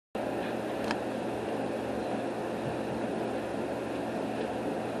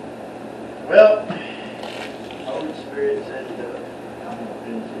Well, Holy Spirit said it up. I'm going to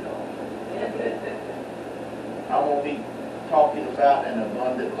finish it off. I'm going to be talking about an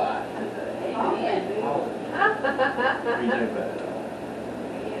abundant life today. Amen. What do you think about it all?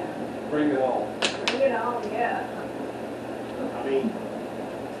 Bring it on. Bring it on, yeah. I mean,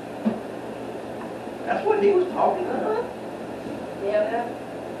 that's what he was talking about. Yeah,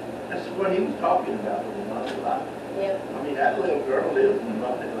 That's what he was talking about, an abundant life. yeah. I mean, that little girl lives an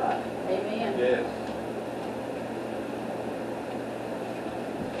abundant life. Amen. Yes.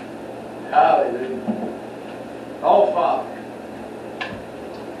 Hallelujah. Oh, Father,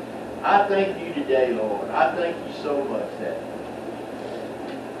 I thank you today, Lord. I thank you so much that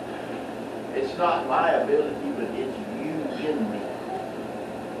it's not my ability, but it's you in me.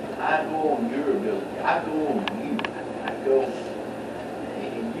 I go on your ability. I go on you. I go,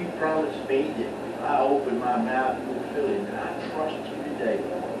 and you promised me that if I open my mouth, you will fill it. And I trust you today,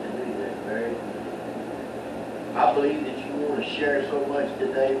 Lord, to do that very thing. I believe that you want to share so much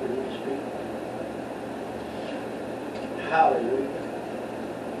today with these people. Hallelujah.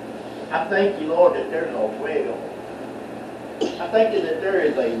 I thank you, Lord, that there's a well. I thank you that there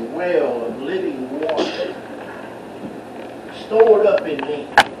is a well of living water stored up in me.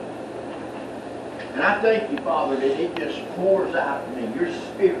 And I thank you, Father, that it just pours out of me. Your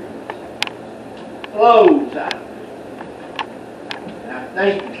Spirit flows out of me. And I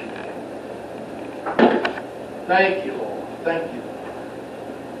thank you. Thank you, Lord. Thank you.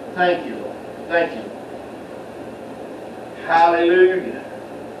 Thank you, Lord. Thank you. Hallelujah.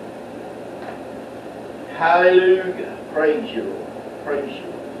 Hallelujah. Praise you, Lord. Praise you,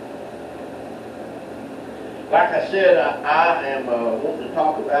 Lord. Like I said, I am wanting to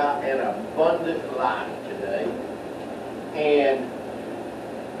talk about an abundant life today. And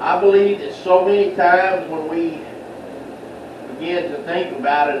I believe that so many times when we begin to think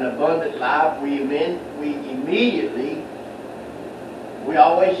about an abundant life, we immediately, we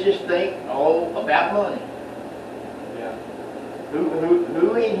always just think, about money. Yeah.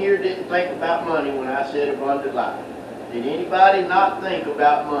 Who in here didn't think about money when I said abundant life? Did anybody not think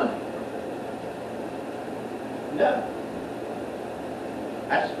about money? No.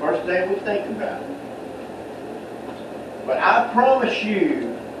 That's the first thing we think about. But I promise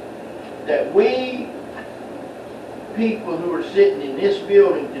you that we people who are sitting in this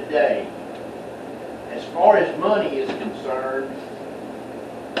building today, as far as money is concerned,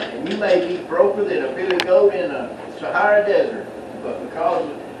 and you may be broker than a billy goat in a Sahara desert, but because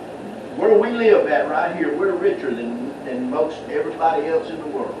where we live at right here, we're richer than most everybody else in the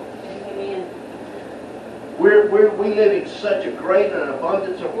world. Amen. We live in such a great and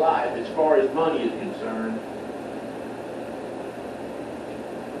abundance of life as far as money is concerned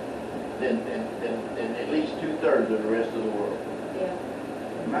than at least 2/3 of the rest of the world. Yeah.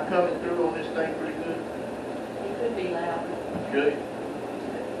 Am I coming through on this thing pretty good? It could be loud. Good.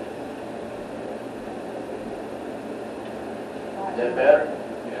 Is that better?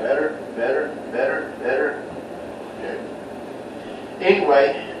 Yeah. Better. Okay. Anyway,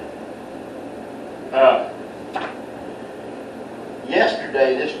 yesterday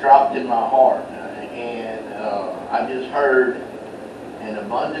this dropped in my heart, and I just heard an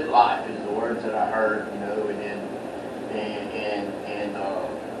abundant life is the words that I heard, and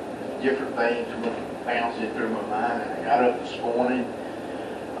different things went bouncing through my mind. And I got up this morning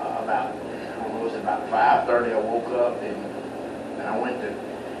about, I don't know, it was about 5:30. I woke up and I went to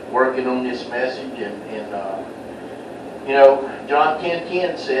working on this message, and John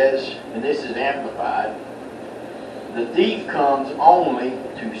 10:10 says, and this is amplified, the thief comes only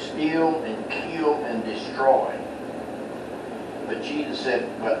to steal and kill and destroy. But Jesus said,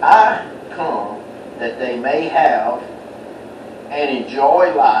 but I come that they may have and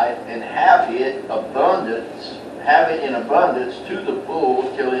enjoy life and have it in abundance to the full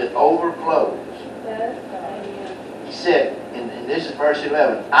till it overflows. That's right. He said, and this is verse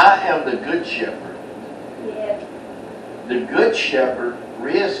 11, I am the good shepherd. Yes. The good shepherd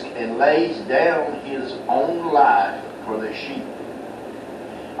risks and lays down his own life for the sheep.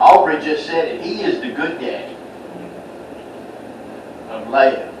 Aubrey just said it. He is the good daddy of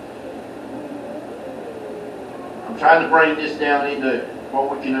Leah. I'm trying to bring this down into what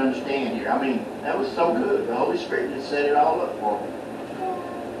we can understand here. I mean, that was so good. The Holy Spirit just set it all up for me.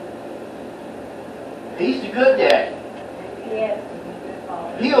 He's the good daddy. Yes.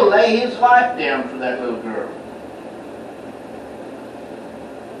 He'll lay his life down for that little girl.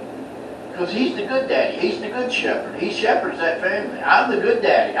 Because he's the good daddy. He's the good shepherd. He shepherds that family. I'm the good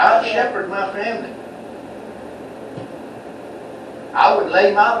daddy. I shepherd my family. I would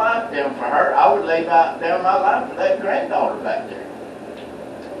lay my life down for her. I would lay down my life for that granddaughter back there.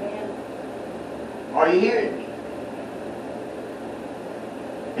 Amen. Are you hearing me?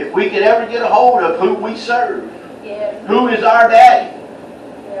 If we could ever get a hold of who we serve, Yes. who is our daddy,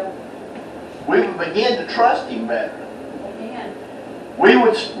 Yeah. we would begin to trust him better. Amen. We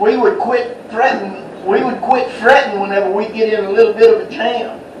would quit threatening. We would quit fretting whenever we get in a little bit of a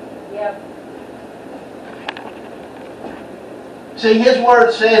jam. Yeah. See, his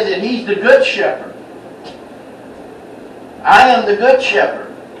word says that he's the good shepherd. I am the good shepherd.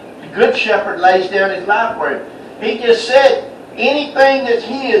 The good shepherd lays down his life for him. He just said anything that's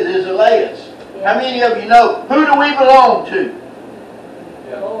his is Elias. Yeah. How many of you know, who do we belong to?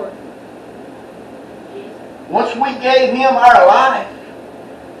 Yeah. Lord. Jesus. Once we gave him our life,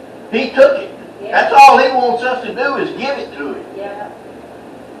 he took it. Yeah. That's all he wants us to do is give it to him. Yeah.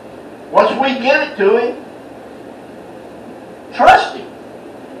 Once we give it to him, trust him.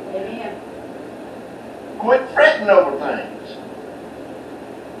 Amen. Quit fretting over things.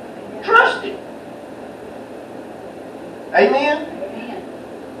 Amen. Trust him. Amen? Amen.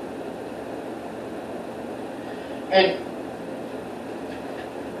 And,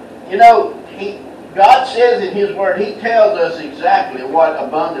 you know, God says in his word, he tells us exactly what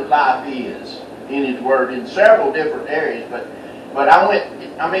abundant life is in his word in several different areas. But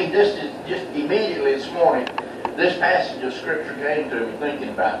this is just immediately this morning, this passage of scripture came to me thinking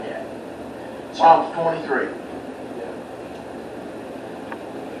about that. Psalms 23. Yeah.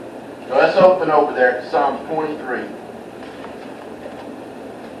 So let's open over there to Psalms 23.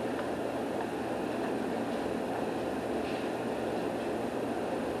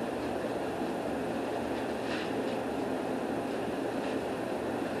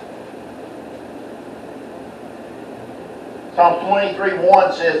 Psalm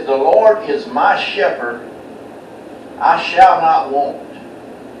 23:1 says, "The Lord is my shepherd, I shall not want."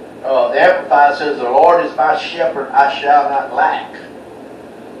 The Amplified says, "The Lord is my shepherd, I shall not lack."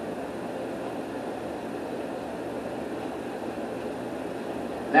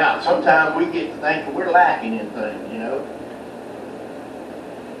 Now, sometimes we get to thinking we're lacking in things, you know.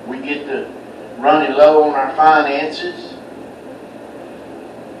 We get to running low on our finances.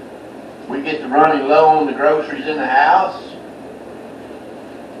 We get to running low on the groceries in the house.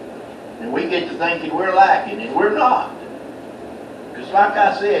 And we get to thinking we're lacking, and we're not. Because like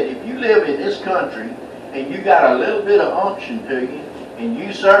I said, if you live in this country and you got a little bit of unction to you, and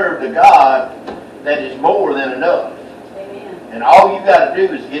you serve the God that is more than enough, Amen. and all you got to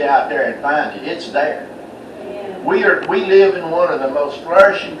do is get out there and find it, it's there. Amen. We live in one of the most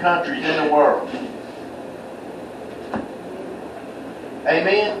flourishing countries in the world.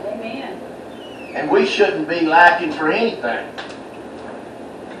 Amen? Amen. And we shouldn't be lacking for anything.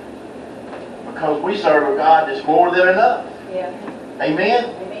 Because we serve a God that's more than enough. Yeah. Amen?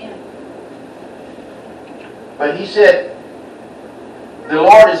 Amen. But he said, "The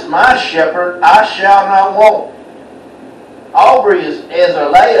Lord is my shepherd, I shall not want." Aubrey is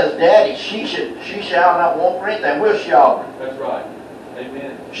Alea's daddy. She shall not want for anything. Will she, Aubrey? That's right.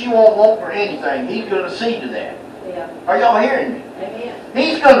 Amen. She won't want for anything. He's going to see to that. Yeah. Are y'all hearing me? Amen.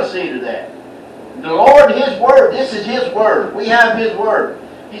 He's going to see to that. The Lord, his word, this is his word. We have his word.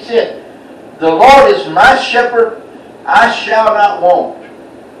 He said, "The Lord is my shepherd, I shall not want."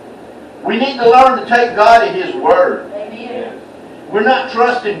 We need to learn to take God at his word. Amen. We're not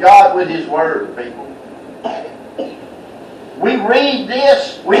trusting God with his word, people. We read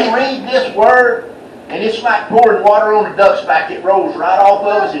this word, and it's like pouring water on a duck's back. It rolls right off of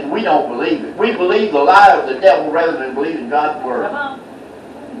us, and we don't believe it. We believe the lie of the devil rather than believing God's word. Come on.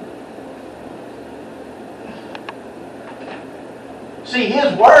 See,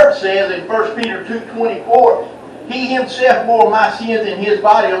 his word says in 1 Peter 2:24, "He himself bore my sins in his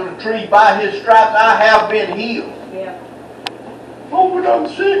body on the tree. By his stripes I have been healed." Yeah. Oh, but I'm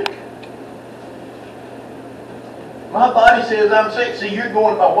sick. My body says I'm sick. See, you're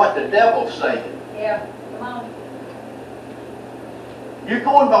going by what the devil's saying. Yeah. Come on. You're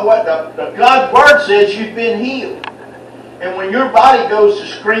going by what the God's word says you've been healed. And when your body goes to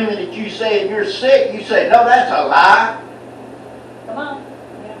screaming at you saying you're sick, you say, "No, that's a lie. Come on.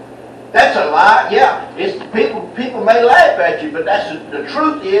 Yeah. That's a lie." Yeah, it's people may laugh at you, but the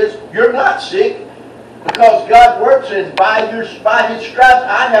truth is you're not sick, because God's word says by his stripes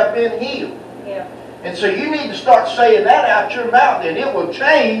I have been healed. Yeah. And so you need to start saying that out your mouth, and it will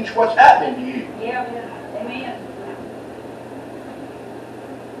change what's happening to you. Yeah. Amen.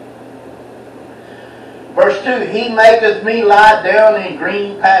 Verse 2, "He maketh me lie down in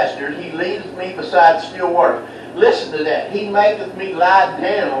green pastures. He leadeth me beside still waters." Listen to that. He maketh me lie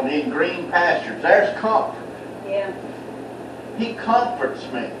down in green pastures. There's comfort. Yeah. He comforts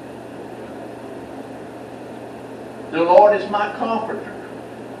me. The Lord is my comforter.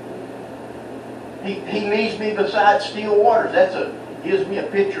 He leads me beside still waters. Gives me a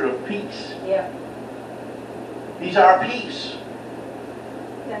picture of peace. Yeah. He's our peace.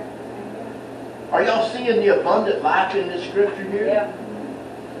 Are y'all seeing the abundant life in this scripture here? Yeah.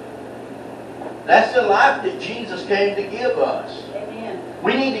 That's the life that Jesus came to give us. Amen.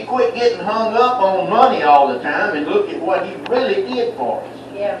 We need to quit getting hung up on money all the time and look at what He really did for us.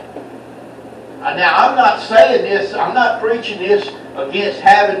 Yeah. Now, I'm not saying this, I'm not preaching this against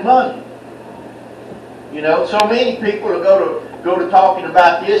having money. You know, so many people go to talking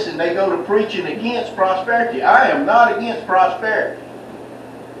about this and they go to preaching against prosperity. I am not against prosperity.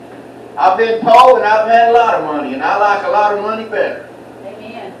 I've been poor and I've had a lot of money, and I like a lot of money better.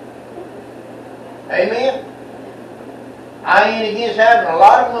 Amen. Amen? I ain't against having a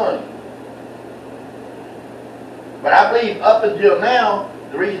lot of money. But I believe up until now,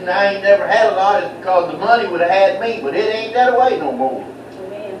 the reason I ain't never had a lot is because the money would have had me, but it ain't that way no more.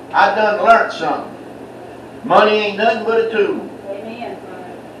 Amen. I done learned something. Money ain't nothing but a tool. Amen.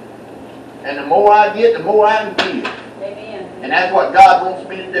 And the more I get, the more I can give. Amen. And that's what God wants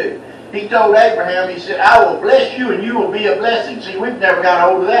me to do. He told Abraham, He said, I will bless you and you will be a blessing. See, we've never got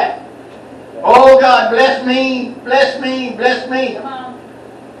hold of that. Oh, God, bless me, bless me, bless me. Come on.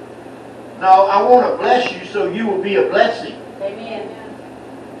 No, I want to bless you so you will be a blessing. Amen.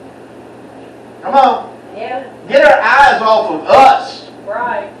 Come on. Yeah. Get our eyes off of us.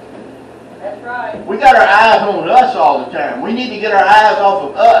 Right. That's right. We got our eyes on us all the time. We need to get our eyes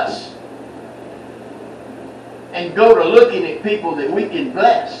off of us and go to looking at people that we can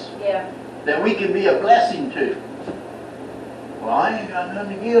bless, Yeah. that we can be a blessing to. Well, I ain't got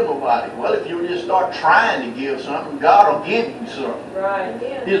nothing to give nobody. Well, if you just start trying to give something, God will give you something. Right.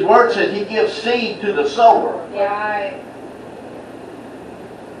 His word says He gives seed to the sower. Yeah.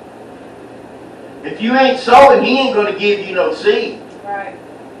 If you ain't sowing, He ain't going to give you no seed. Right.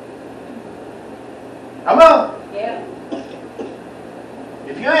 Come on. Yeah.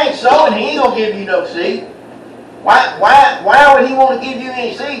 If you ain't sowing, He ain't going to give you no seed. Why would He want to give you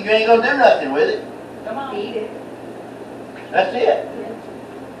any seed? You ain't going to do nothing with it. Come on. Eat it. That's it.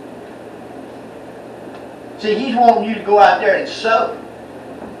 See, He's wanting you to go out there and sow.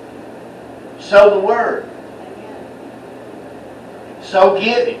 Sow the Word. Sow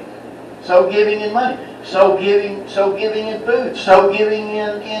giving. Sow giving in money. Sow giving in food. Sow giving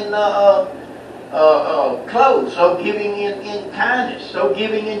in clothes. Sow giving in kindness. Sow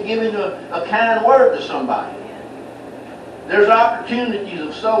giving in giving a kind word to somebody. There's opportunities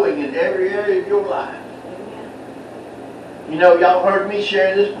of sowing in every area of your life. You know, y'all heard me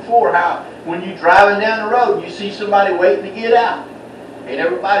share this before, how when you're driving down the road, you see somebody waiting to get out. And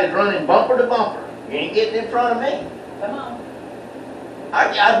everybody's running bumper to bumper. You ain't getting in front of me. Come on.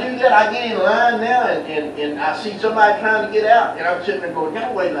 I do that. I get in line now and I see somebody trying to get out. And I'm sitting there going,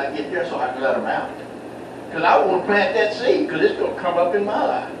 gotta wait till I get there so I can let them out. Because I want to plant that seed because it's going to come up in my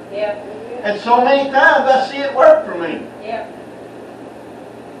life. Yeah. And so many times I see it work for me. Yeah.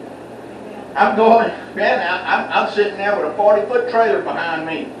 I'm going, man, I'm sitting there with a 40-foot trailer behind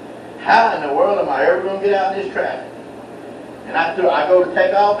me. How in the world am I ever going to get out in this traffic? And I go to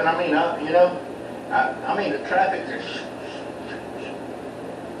take off, and I mean, the traffic is.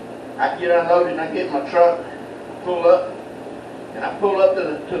 I get unloaded, and I get in my truck, pull up, and I pull up to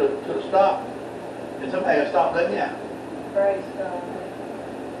the stop, and somebody will stop and let me out. Praise God.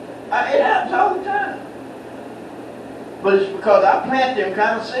 It happens all the time. But it's because I plant them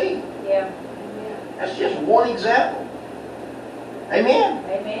kind of seeds. Yeah. That's just one example. Amen.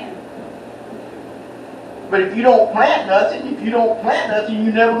 Amen. But if you don't plant nothing,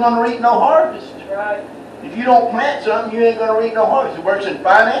 you're never going to reap no harvest. Right. If you don't plant something, you ain't going to reap no harvest. It works in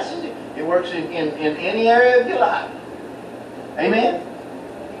finances. It works in any area of your life. Amen.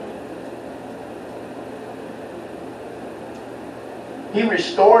 He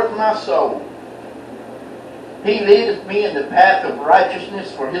restoreth my soul. He leadeth me in the path of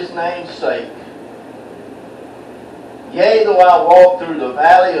righteousness for His name's sake. Yea, though I walk through the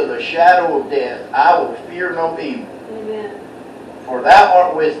valley of the shadow of death, I will fear no evil. Amen. For Thou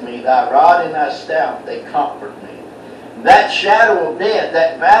art with me, Thy rod and Thy staff, they comfort me. That shadow of death,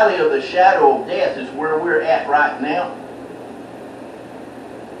 that valley of the shadow of death is where we're at right now.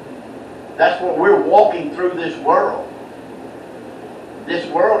 That's what we're walking through this world. This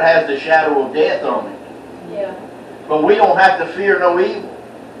world has the shadow of death on it. Yeah. But we don't have to fear no evil.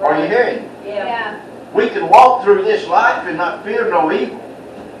 Are you hearing me? Yeah. We can walk through this life and not fear no evil.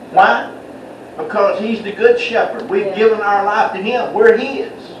 Why? Because He's the good shepherd. We've given our life to Him. We're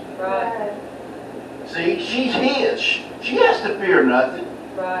His. Right. See, she's His. She has to fear nothing.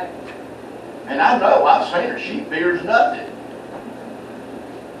 Right. And I know, I've seen her. She fears nothing.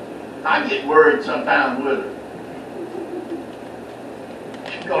 I get worried sometimes with her.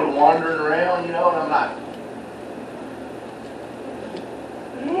 She goes wandering around, you know, and I'm like,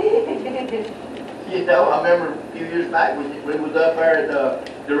 you know, I remember a few years back when we was up there at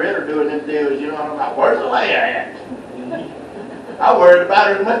the river doing them deals, you know, and I'm like, where's the layer at? I worried about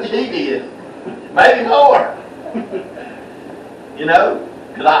her as much as he did. Maybe more. You know?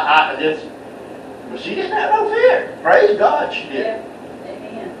 Because I just, well, she didn't have no fear. Praise God she did. Yeah.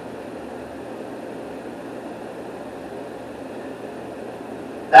 Amen.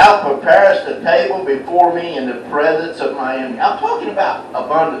 Thou preparest a table before me in the presence of my enemy. I'm talking about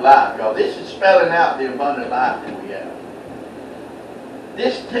abundant life, y'all. This is spelling out the abundant life that we have.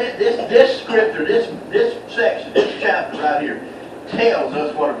 This scripture, this section, this chapter right here, tells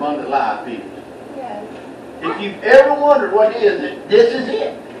us what abundant life is. Yes. If you've ever wondered what it is, this is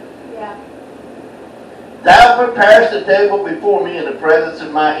it. Yeah. Thou preparest a table before me in the presence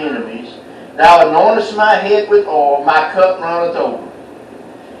of my enemies. Thou anointest my head with oil, my cup runneth over.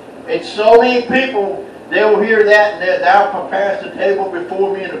 It's so many people, they will hear that, and thou preparest a table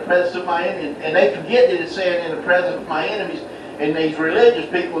before me in the presence of my enemies. And they forget that it's saying in the presence of my enemies. And these religious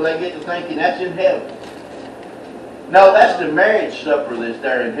people, they get to thinking that's in heaven. No, that's the marriage supper that's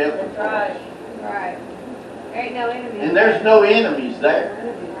there in heaven. That's right. Right. There ain't no enemies. And there's no enemies there.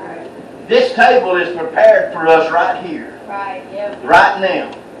 Right. This table is prepared for us right here. Right. Yep. Right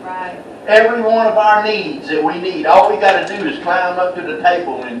now. Right. Every one of our needs that we need, all we got to do is climb up to the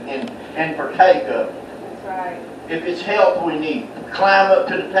table and partake of it. That's right. If it's help we need, climb up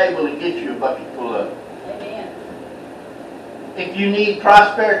to the table and get you a bucket full of it. Amen. If you need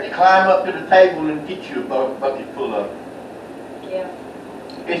prosperity, climb up to the table and get you a bucket full of it. Yeah.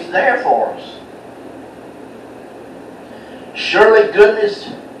 It's there for us. Surely goodness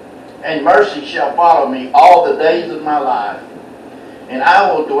and mercy shall follow me all the days of my life, and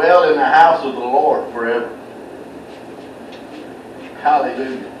I will dwell in the house of the Lord forever.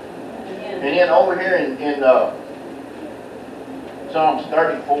 Hallelujah. Amen. And then over here in Psalms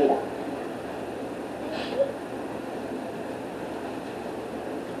 34.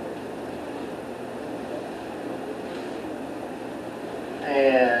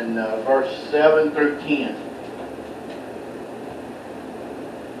 And verse 7 through 10.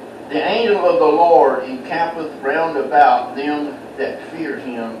 The angel of the Lord encampeth round about them that fear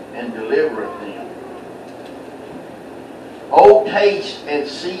him, and delivereth them. O taste and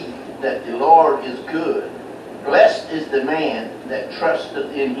see that the Lord is good. Blessed is the man that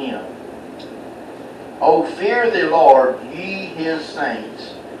trusteth in him. O fear the Lord, ye his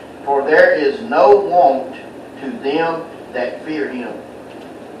saints, for there is no want to them that fear him.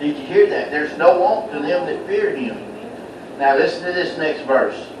 Did you hear that? There's no want to them that fear him. Now listen to this next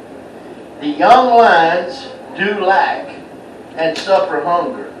verse. The young lions do lack and suffer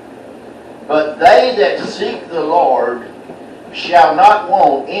hunger, but they that seek the Lord shall not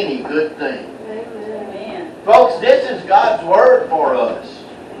want any good thing. Amen. Folks, this is God's word for us.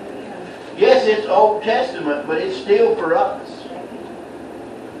 Yes, it's Old Testament, but it's still for us.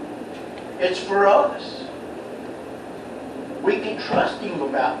 It's for us. We can trust him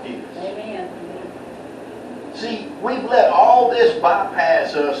about this. Amen. See, we've let all this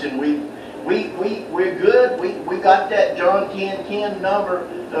bypass us, and we're good. We got that John 10:10 number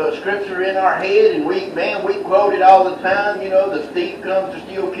scripture in our head, and we quote it all the time. You know, the thief comes to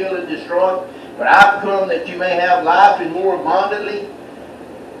steal, kill, and destroy. But I've come that you may have life and more abundantly.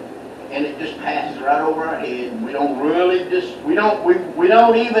 And it just passes right over our head, and we don't really we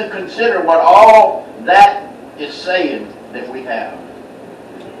don't even consider what all that is saying that we have.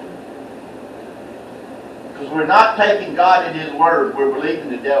 Because we're not taking God at his word, we're believing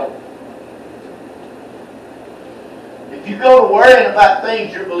the devil. If you go to worrying about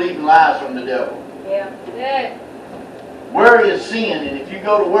things, you're believing lies from the devil. Yeah. Yeah. Worry is sin, and if you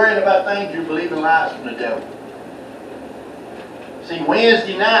go to worrying about things, you're believing lies from the devil. See,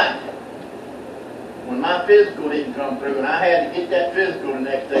 Wednesday night, when my physical didn't come through, and I had to get that physical the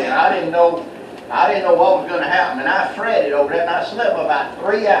next day, and I didn't know what was going to happen, and I fretted over that, and I slept about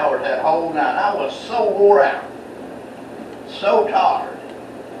 3 hours that whole night. I was so wore out, so tired.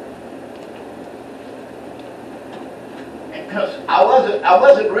 Because I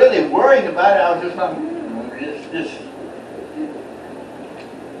wasn't really worrying about it. I was just like, just,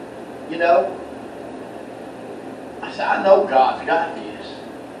 you know. I said, I know God's got this.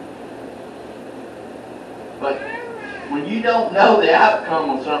 But when you don't know the outcome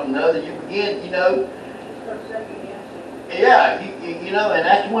of something other, you begin, you know. Yeah, you know, and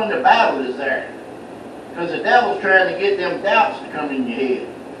that's when the battle is there. Because the devil's trying to get them doubts to come in your head.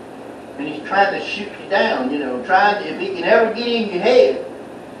 And he's trying to shoot you down, you know, if he can ever get in your head,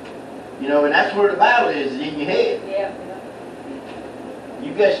 You know, and that's where the battle is in your head. Yeah.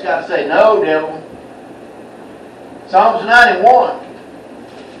 You just got to say, no, devil. Psalms 91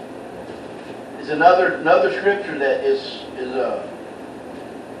 is another scripture that is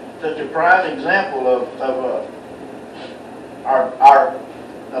such a prime example of our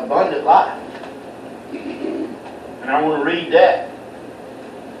abundant life. And I want to read that.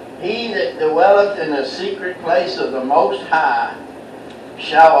 He that dwelleth in the secret place of the Most High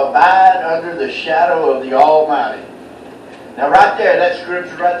shall abide under the shadow of the Almighty. Now right there, that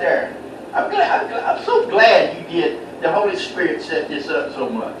scripture right there. I'm so glad you did. The Holy Spirit set this up so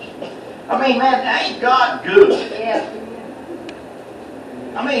much. I mean, man, ain't God good? Yeah.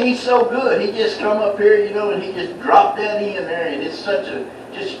 I mean, He's so good. He just come up here, you know, and He just dropped that in there, and it's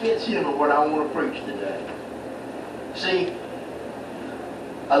just fits in with what I want to preach today. See,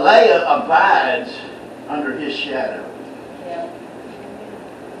 Alea abides under His shadow. Yeah.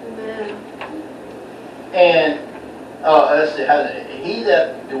 Amen. And let's see, he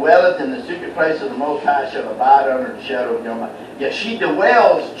that dwelleth in the secret place of the Most High shall abide under the shadow of the Almighty. Yeah, she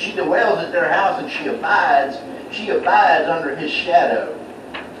dwells at their house, and she abides under His shadow.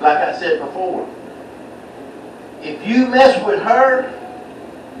 Like I said before, if you mess with her,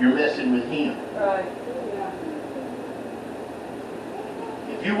 you're messing with Him. Right.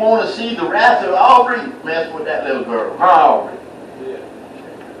 If you want to see the wrath of Aubrey, mess with that little girl. Huh, Aubrey? Yeah.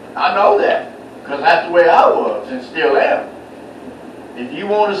 I know that, because that's the way I was and still am. If you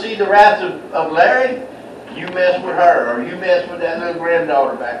want to see the wrath of Larry, you mess with her, or you mess with that little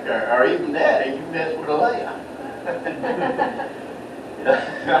granddaughter back there, or even that, and you mess with Alea.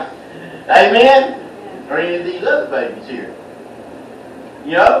 Amen? Or any of these other babies here.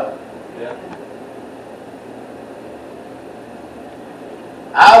 You know? Yeah.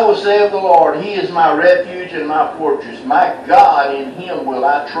 I will say of the Lord, He is my refuge and my fortress. My God, in Him will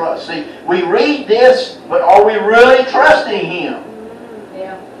I trust. See, we read this, but are we really trusting Him?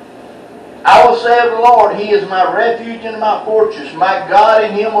 Yeah. I will say of the Lord, He is my refuge and my fortress. My God,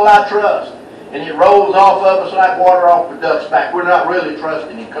 in Him will I trust. And it rolls off of us like water off the duck's back. We're not really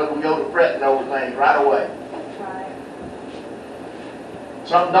trusting Him because we go to fretting over things right away. Right.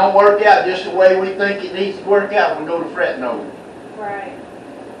 Something don't work out just the way we think it needs to work out, we go to fretting over it. Right.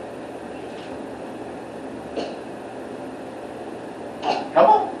 Come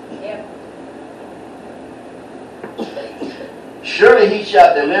on. Yep. Surely He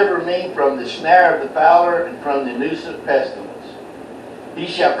shall deliver me from the snare of the fowler and from the noose of pestilence. He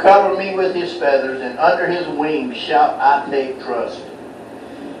shall cover me with His feathers, and under His wings shall I take trust.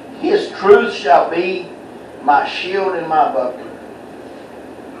 His truth shall be my shield and my buckler.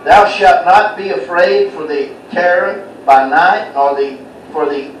 Thou shalt not be afraid for the terror by night, nor for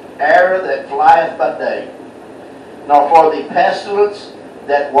the arrow that flieth by day, nor for the pestilence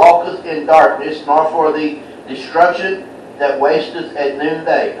that walketh in darkness, nor for the destruction that wasteth at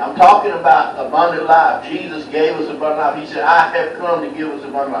noonday. I'm talking about abundant life. Jesus gave us abundant life. He said, I have come to give us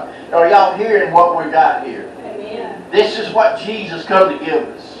abundant life. Are y'all hearing what we got here? Amen. This is what Jesus come to give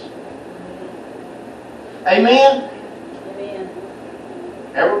us. Amen? Amen.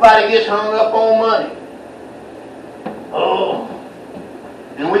 Everybody gets hung up on money. Oh.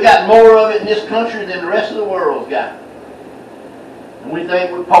 And we got more of it in this country than the rest of the world's got. And we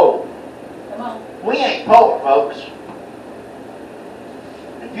think we're poor. Come on. We ain't poor, folks.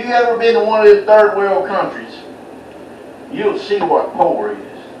 If you've ever been to one of the third world countries, you'll see what poor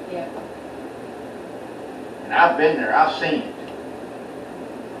is. Yeah. And I've been there. I've seen it.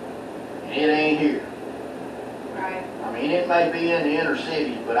 And it ain't here. Right. I mean, it may be in the inner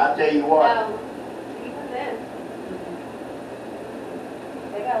cities, but I tell you what, No.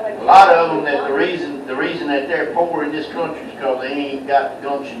 They got like a lot of them, that the reason that they're poor in this country is because they ain't got the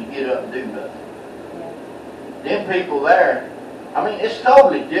gumption to get up and do nothing. Yeah. Them people there, I mean, it's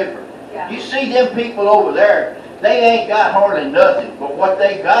totally different. Yeah. You see them people over there, they ain't got hardly nothing, but what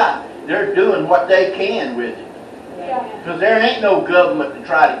they got, they're doing what they can with it. Yeah. Because there ain't no government to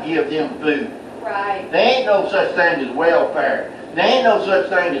try to give them food. Right. There ain't no such thing as welfare. There ain't no such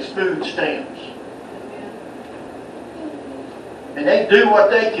thing as food stamps. And they do what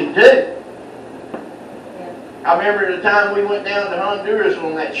they can do. Yeah. I remember the time we went down to Honduras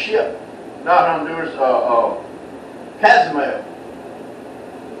on that ship. Not Honduras, Cozumel.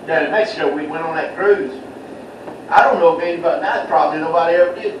 Down in Mexico, we went on that cruise. I don't know if anybody, now probably nobody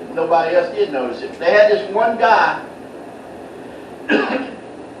else did notice it. They had this one guy,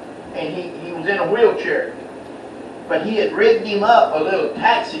 and he was in a wheelchair. But he had rigged him up a little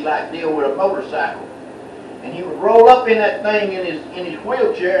taxi-like deal with a motorcycle. And he would roll up in that thing in his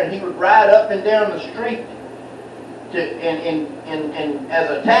wheelchair, and he would ride up and down the street and as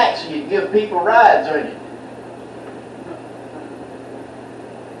a tax, you'd give people rides on it,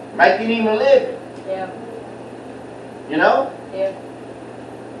 making him a living. Yeah. You know, Yeah.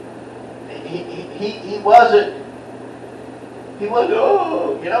 he wasn't. He wasn't.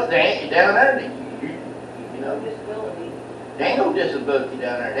 Oh, you know, down there. You know, Disability. there ain't no disability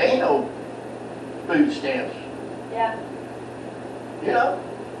down there. There ain't no food stamps. Yeah. You know.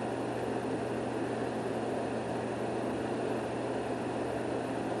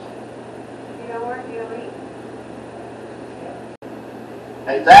 You know where you eat?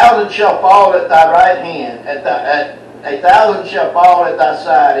 1,000 shall fall at thy right hand, 1,000 shall fall at thy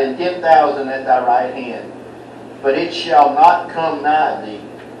side, and 10,000 at thy right hand, but it shall not come nigh thee.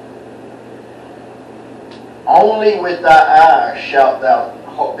 Only with thy eyes shalt thou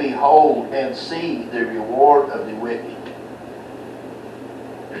behold and see the reward of the wicked.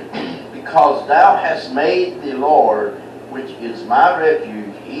 Because thou hast made the Lord, which is my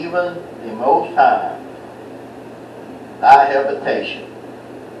refuge, even the Most High, thy habitation.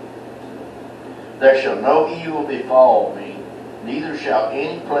 There shall no evil befall me, neither shall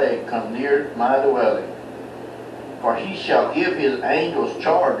any plague come near my dwelling. For he shall give his angels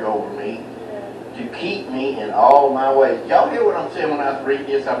charge over me, to keep me in all my ways. Y'all hear what I'm saying when I read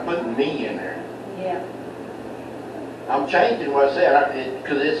this? I'm putting me in there. Yeah. I'm changing what I said,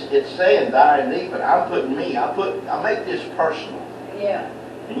 because it's saying thy and thee, but I'm putting me. I make this personal. Yeah.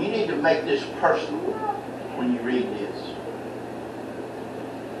 And you need to make this personal when you read this.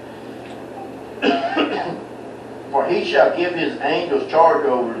 For he shall give his angels charge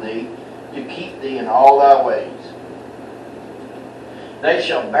over thee, to keep thee in all thy ways. They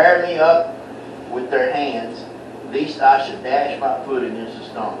shall bear me up with their hands, lest I should dash my foot against a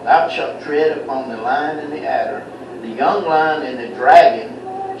stone. Thou shalt tread upon the lion and the adder, the young lion and the dragon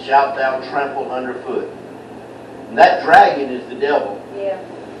shalt thou trample underfoot. And that dragon is the devil. Yeah.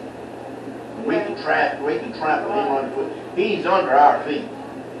 We can trample him underfoot. He's under our feet.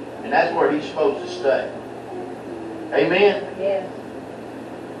 And that's where he's supposed to stay. Amen? Yes.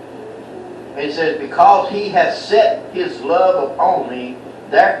 It says, because he has set his love upon me,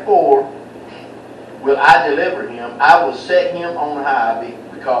 therefore will I deliver him. I will set him on high,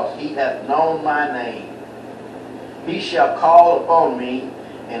 because he hath known my name. He shall call upon me,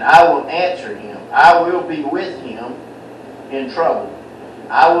 and I will answer him. I will be with him in trouble.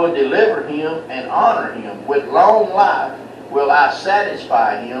 I will deliver him and honor him. With long life will I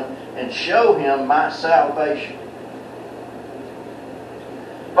satisfy him and show him my salvation.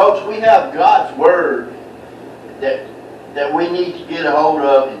 Folks, we have God's Word that we need to get a hold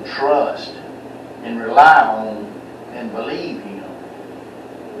of and trust and rely on and believe Him.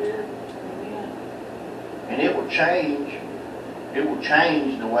 And it will change. It will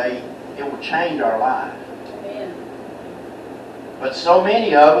change the way, it will change our life. Amen. But so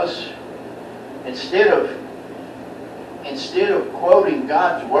many of us, instead of quoting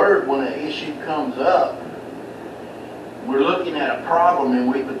God's Word when an issue comes up, we're looking at a problem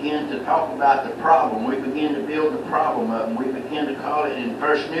and we begin to talk about the problem. We begin to build the problem up, and we begin to call it, in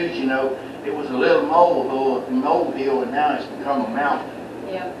First News, you know, it was a little molehill and now it's become a mountain.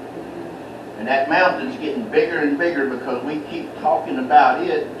 Yep. And that mountain's getting bigger and bigger because we keep talking about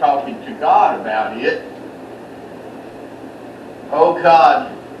it, talking to God about it. Oh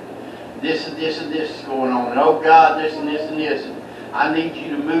God, this and this and this is going on. And oh God, this and this and this. And I need you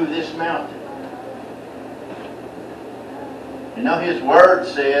to move this mountain. You know, His Word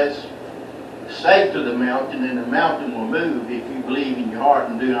says, say to the mountain, and the mountain will move if you believe in your heart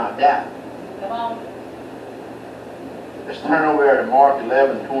and do not doubt. Come on. Let's turn over there to Mark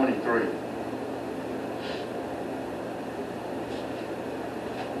 11:23.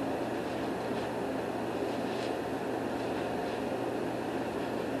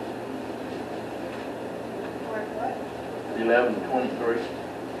 Mark what? 11:23.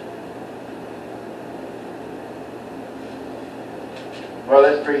 Well,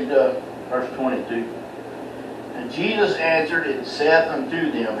 let's read verse 22. And Jesus answered and saith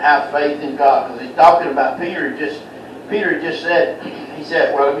unto them, have faith in God. Because he's talking about Peter. Peter just said, he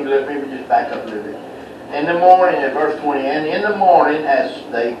said, well, let me just back up a little bit. In the morning, at verse 20, and in the morning, as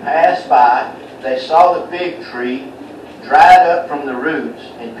they passed by, they saw the fig tree dried up from the roots.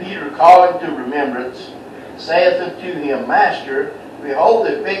 And Peter, calling to remembrance, saith unto him, Master, behold,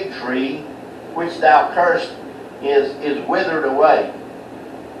 the fig tree which thou cursed is withered away.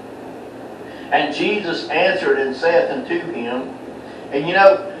 And Jesus answered and saith unto him, and you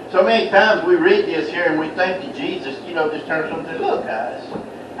know, so many times we read this here and we think that Jesus, you know, just turns around and says, look guys,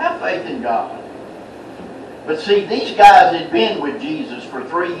 have faith in God. But see, these guys had been with Jesus for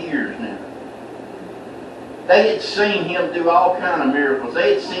 3 years now. They had seen him do all kind of miracles.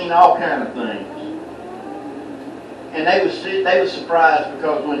 They had seen all kind of things. And they was surprised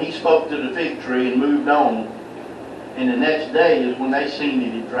because when he spoke to the fig tree and moved on, and the next day is when they seen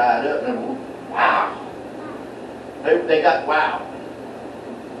it had dried up. And they went, wow. They got wow.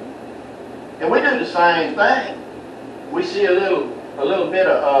 And we do the same thing. We see a little bit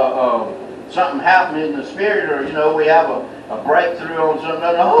of something happening in the spirit, or we have a breakthrough on something.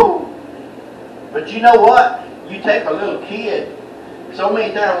 Oh, but you know what? You take a little kid. So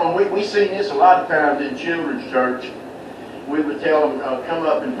many times when we seen this a lot of times in children's church, we would tell them come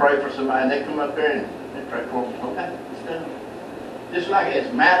up and pray for somebody, and they come up there and they pray for them. Okay, it's done. Just like it's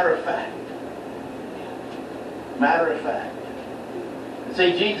matter of fact. Matter of fact. And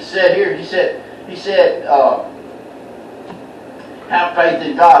see, Jesus said here, he said, have faith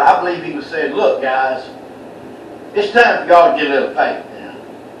in God. I believe he was saying, look, guys, it's time for y'all to get a little faith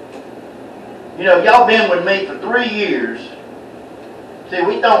now. Y'all been with me for 3 years. See,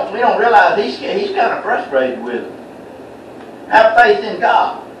 we don't realize he's kind of frustrated with them. Have faith in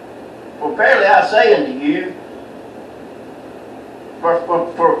God. For verily I say unto you,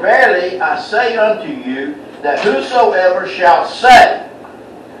 for verily I say unto you, that whosoever shall say,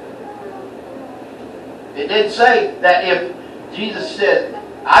 it didn't say that if, Jesus said,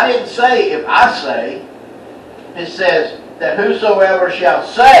 I didn't say if I say, it says that whosoever shall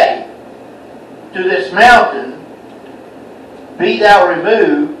say to this mountain, be thou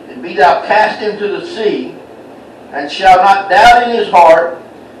removed, and be thou cast into the sea, and shall not doubt in his heart,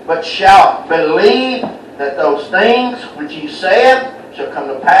 but shall believe that those things which he saith shall come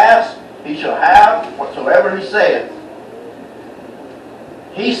to pass, he shall have whatsoever he saith.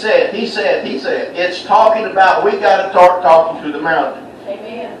 He said. It's talking about we got to start talking to the mountain.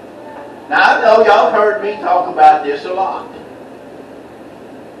 Amen. Now I know y'all heard me talk about this a lot.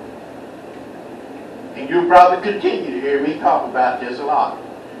 And you'll probably continue to hear me talk about this a lot.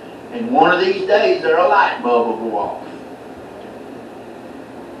 And one of these days there a light bulb will go off.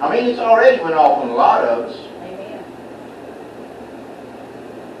 I mean, it's already went off on a lot of us. Amen.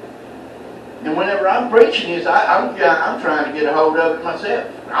 And whenever I'm preaching this, I'm trying to get a hold of it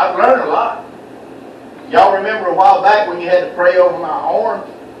myself. I've learned a lot. Y'all remember a while back when you had to pray over my arm?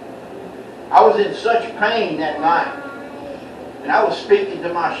 I was in such pain that night. And I was speaking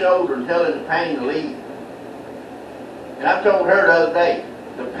to my shoulder and telling the pain to leave. And I told her the other day,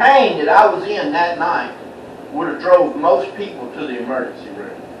 the pain that I was in that night would have drove most people to the emergency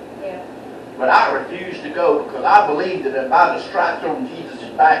room. Yeah. But I refused to go because I believe that by the stripes on Jesus'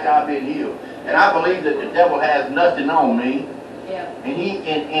 back I've been healed. And I believe that the devil has nothing on me. Yeah. And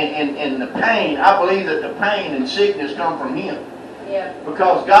and the pain, I believe that the pain and sickness come from him. Yeah.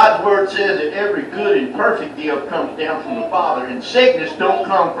 Because God's word says that every good and perfect gift comes down from the Father, and sickness don't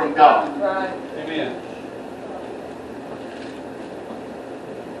come from God. Right. Amen.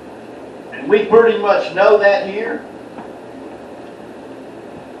 And we pretty much know that here.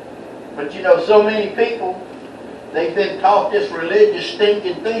 But so many people, they've been taught this religious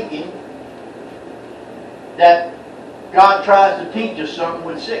stinking thinking that God tries to teach us something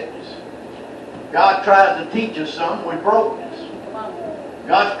with sickness. God tries to teach us something with brokenness. Come on.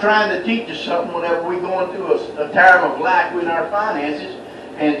 God's trying to teach us something whenever we're going through a time of lack in our finances.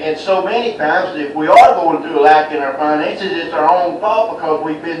 And so many times, if we are going through a lack in our finances, it's our own fault because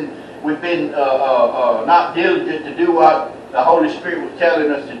we've been not diligent to do what the Holy Spirit was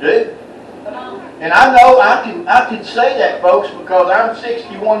telling us to do. Come on. And I know I can say that, folks, because I'm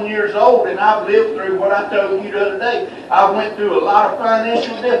 61 years old and I've lived through what I told you the other day. I went through a lot of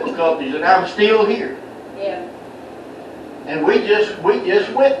financial difficulties and I'm still here. Yeah. And we just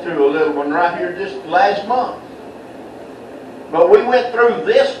went through a little one right here just last month. But we went through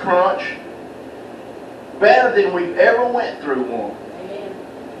this crunch better than we've ever went through one. Amen.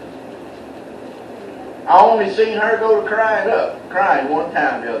 I only seen her go to crying one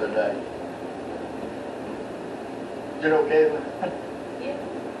time the other day. Is it okay? Yeah.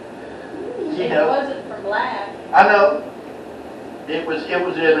 It wasn't from lack. I know. It was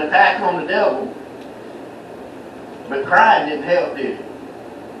an attack on the devil. But crying didn't help, did it?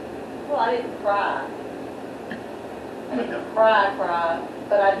 Well, I didn't cry. I didn't cry,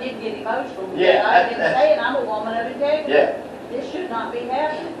 but I did get emotional. Because Yeah, I've been saying I'm a woman of integrity. Yeah. This should not be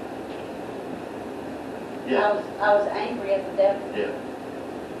happening. Yeah. I was angry at the devil. Yeah.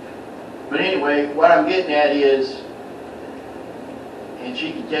 But anyway, what I'm getting at is, and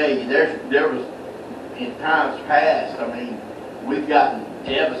she can tell you, there was, in times past, I mean, we've gotten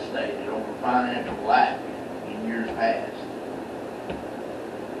devastated over financial lack in years past.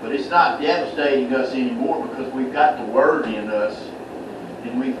 But it's not devastating us anymore because we've got the Word in us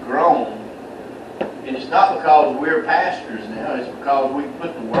and we've grown And it's not because we're pastors now, it's because we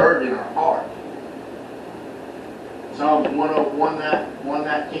put the word in our heart. Psalms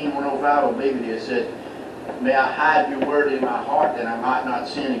 119, 105, I believe it is, said, may I hide your word in my heart that I might not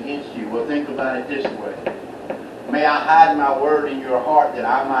sin against you. Well, think about it this way. May I hide my word in your heart that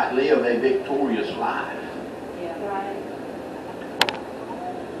I might live a victorious life. Yeah, right.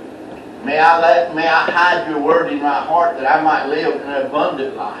 May I hide your word in my heart that I might live an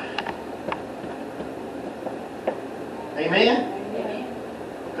abundant life. Amen? Amen.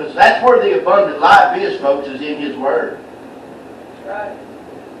 Because that's where the abundant life is, folks, is in His word. Right.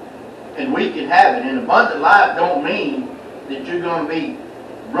 And we can have it. And abundant life don't mean that you're going to be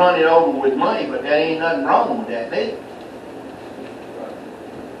running over with money, but there ain't nothing wrong with that, is it?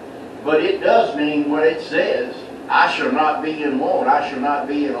 But it does mean what it says. I shall not be in want. I shall not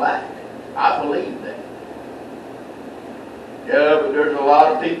be in lack. I believe that. Yeah, but there's a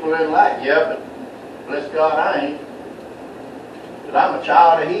lot of people in lack. Yeah, but bless God, I ain't. But I'm a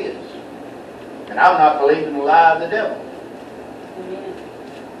child of His. And I'm not believing the lie of the devil. Amen.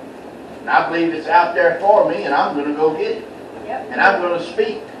 And I believe it's out there for me, and I'm going to go get it. Yep. And I'm going to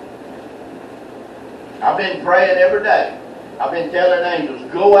speak. I've been praying every day. I've been telling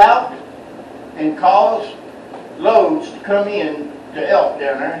angels, go out and cause loads to come in to Elk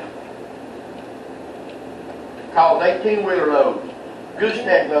down there. Cause 18-wheeler loads,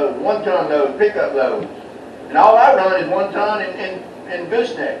 gooseneck loads, 1-ton loads, pickup loads. And all I run is 1 ton and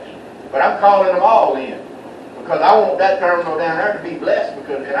goosenecks. But I'm calling them all in. Because I want that terminal down there to be blessed,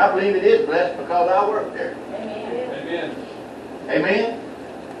 and I believe it is blessed because I work there. Amen. Amen.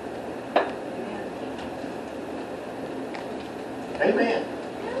 Amen?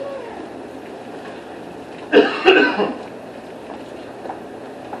 Amen.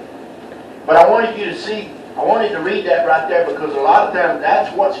 But I wanted you to see, I wanted to read that right there because a lot of times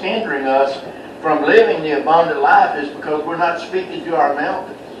that's what's hindering us from living the abundant life is because we're not speaking to our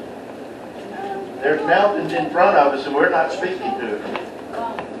mountains. There's mountains in front of us and we're not speaking to them.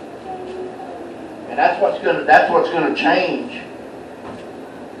 And that's what's going to change.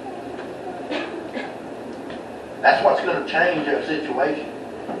 That's what's going to change our situation.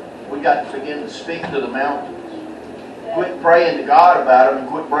 We got to begin to speak to the mountains. Quit praying to God about them and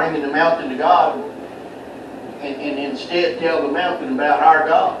quit bringing the mountain to God and instead tell the mountain about our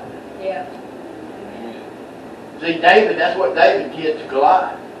God. Yeah. See, David, that's what David did to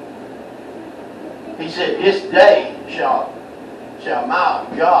Goliath. He said, this day shall my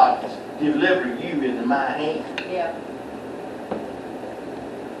God deliver you into my hand. Yeah.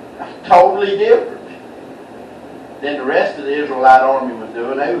 Totally different than the rest of the Israelite army was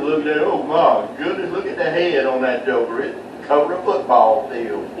doing. They were looking at, oh my goodness, look at the head on that joker. It covered a football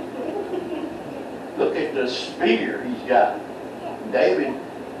field. Look at the spear he's got. David,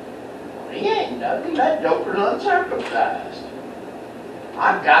 he ain't nothing. That joker's uncircumcised.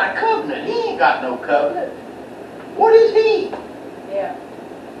 I've got a covenant. He ain't got no covenant. What is he? Yeah.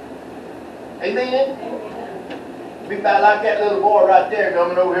 Amen? Amen. Be about like that little boy right there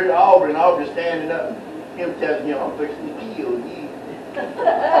coming over here to Auburn, Aubrey standing up, him telling him, I'm fixing to kill you.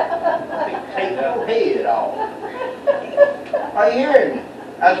 Take your head off. Are you hearing me?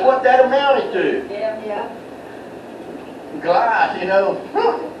 That's what that amounted to. Yeah. Yeah. Goliath,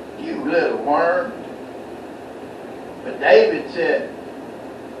 you little worm. But David said,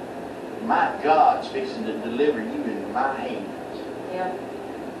 my God's fixing to deliver you into my hands. Yeah.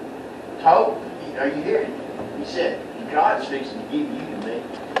 Told, are you hearing me? He said, God's fixing to give you to me.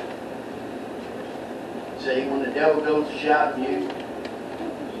 See, when the devil goes to shout at you,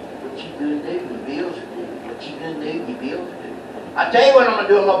 what you gonna do? The bills are due. What you gonna do? The bills are due. I tell you what I'm gonna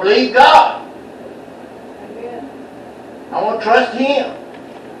do. I'm gonna believe God. Amen. I want to trust Him.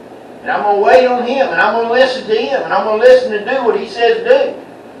 And I'm going to wait on Him. And I'm going to listen to Him. And I'm going to listen to do what He says do.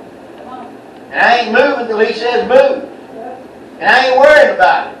 Come on. And I ain't moving till He says move. Yeah. And I ain't worried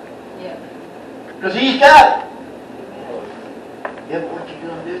about it. Yeah. Because He's got it. Yeah, but what you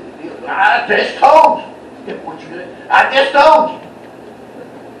going to do? I just told you. Yeah, but what you going to do? I just told you.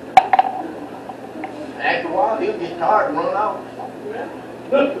 And after a while, he'll get tired and run off.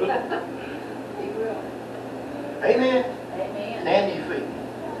 He will. Amen. Amen. Stand to your feet.